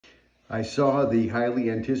I saw the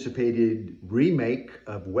highly anticipated remake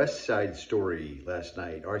of West Side Story last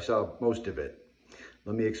night, or I saw most of it.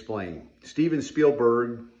 Let me explain. Steven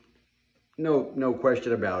Spielberg, no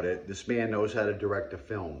question about it. This man knows how to direct a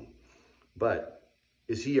film. But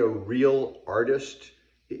is he a real artist?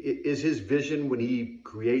 Is his vision when he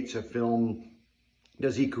creates a film,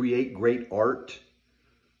 does he create great art?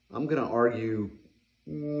 I'm going to argue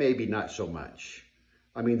maybe not so much.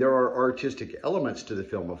 I mean, there are artistic elements to the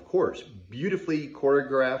film, of course, beautifully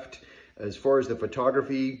choreographed. As far as the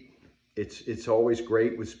photography, it's always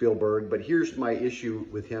great with Spielberg, but here's my issue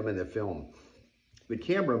with him in the film. The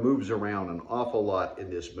camera moves around an awful lot in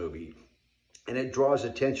this movie, and it draws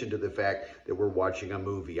attention to the fact that we're watching a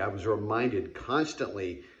movie. I was reminded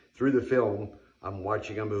constantly through the film, I'm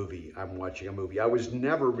watching a movie, I'm watching a movie. I was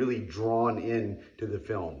never really drawn in to the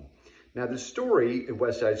film. Now, the story in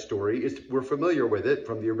West Side Story, we're familiar with it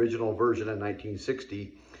from the original version in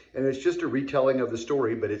 1960, and it's just a retelling of the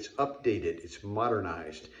story, but it's updated, it's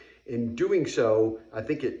modernized. In doing so, I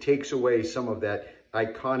think it takes away some of that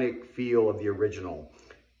iconic feel of the original.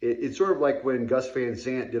 It's sort of like when Gus Van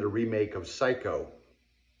Sant did a remake of Psycho,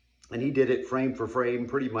 and he did it frame for frame,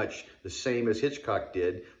 pretty much the same as Hitchcock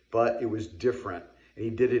did, but it was different, and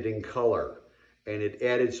he did it in color. And it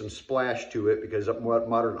added some splash to it because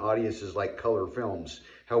modern audiences like color films.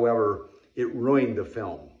 However, it ruined the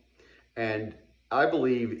film. And I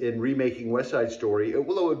believe in remaking West Side Story, it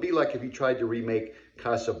would be like if you tried to remake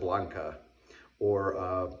Casablanca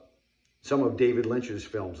or some of David Lynch's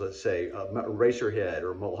films, let's say, Eraserhead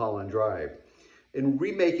or Mulholland Drive. In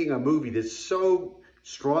remaking a movie that's so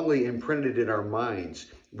strongly imprinted in our minds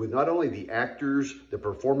with not only the actors, the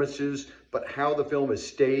performances, but how the film is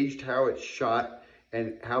staged, how it's shot,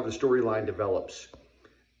 and how the storyline develops.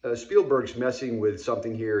 Spielberg's messing with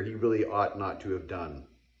something here he really ought not to have done.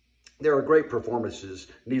 There are great performances,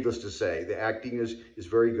 needless to say. The acting is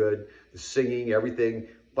very good, the singing, everything,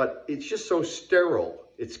 but it's just so sterile.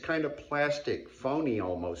 It's kind of plastic, phony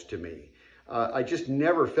almost to me. I just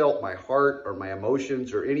never felt my heart or my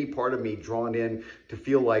emotions or any part of me drawn in to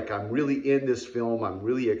feel like I'm really in this film. I'm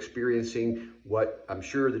really experiencing what I'm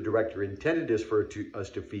sure the director intended us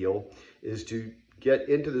to feel, is to get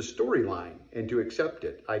into the storyline and to accept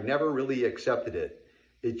it. I never really accepted it.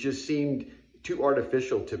 It just seemed too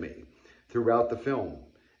artificial to me throughout the film.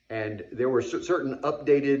 And there were certain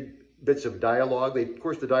updated bits of dialogue. Of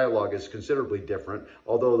course, the dialogue is considerably different,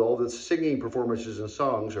 although all the singing performances and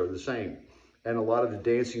songs are the same. And a lot of the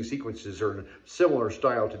dancing sequences are in a similar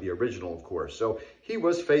style to the original, of course. So he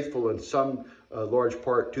was faithful in some large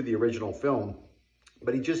part to the original film,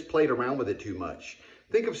 but he just played around with it too much.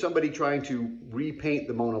 Think of somebody trying to repaint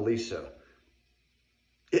the Mona Lisa.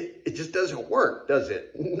 It just doesn't work, does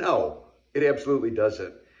it? No, it absolutely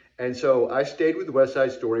doesn't. And so I stayed with West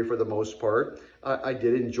Side Story for the most part. I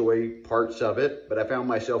did enjoy parts of it, but I found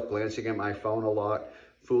myself glancing at my phone a lot,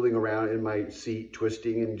 fooling around in my seat,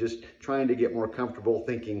 twisting and just trying to get more comfortable,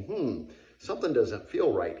 thinking, something doesn't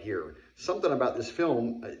feel right here. Something about this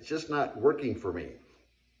film, it's just not working for me.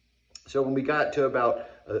 So when we got to about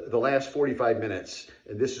the last 45 minutes,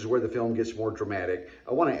 and this is where the film gets more dramatic,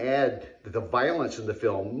 I want to add that the violence in the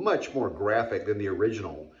film, much more graphic than the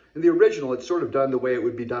original. In the original, it's sort of done the way it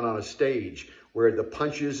would be done on a stage, where the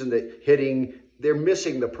punches and the hitting, they're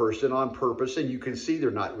missing the person on purpose, and you can see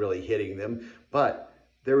they're not really hitting them, but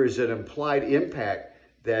there is an implied impact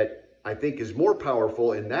that I think is more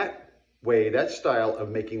powerful in that way, that style of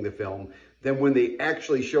making the film, than when they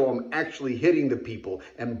actually show them actually hitting the people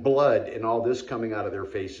and blood and all this coming out of their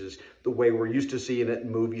faces, the way we're used to seeing it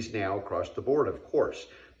in movies now across the board, of course.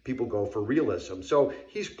 People go for realism. So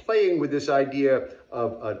he's playing with this idea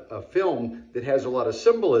of a film that has a lot of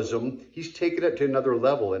symbolism. He's taken it to another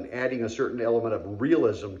level and adding a certain element of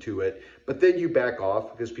realism to it. But then you back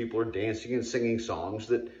off because people are dancing and singing songs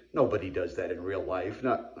that nobody does that in real life.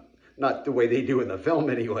 Not the way they do in the film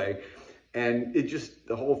anyway. And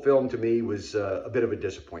the whole film to me was a bit of a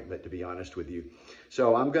disappointment, to be honest with you.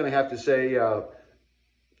 So I'm going to have to say,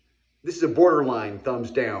 this is a borderline thumbs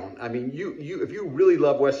down. I mean, if you really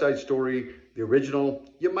love West Side Story, the original,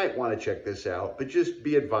 you might want to check this out, but just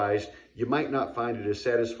be advised, you might not find it as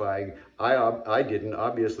satisfying. I didn't,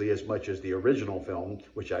 obviously, as much as the original film,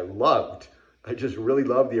 which I loved. I just really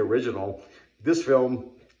loved the original. This film,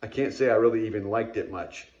 I can't say I really even liked it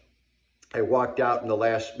much. I walked out in the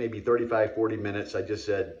last maybe 35, 40 minutes. I just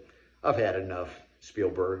said, I've had enough,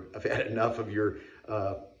 Spielberg. I've had enough of your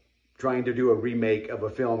trying to do a remake of a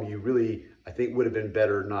film you really, I think, would have been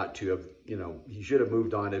better not to have, he should have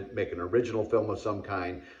moved on to make an original film of some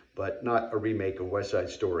kind, but not a remake of West Side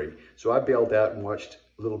Story. So I bailed out and watched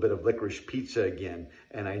little bit of licorice pizza again,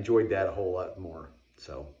 and I enjoyed that a whole lot more.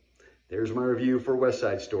 So there's my review for West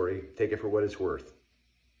Side Story. Take it for what it's worth.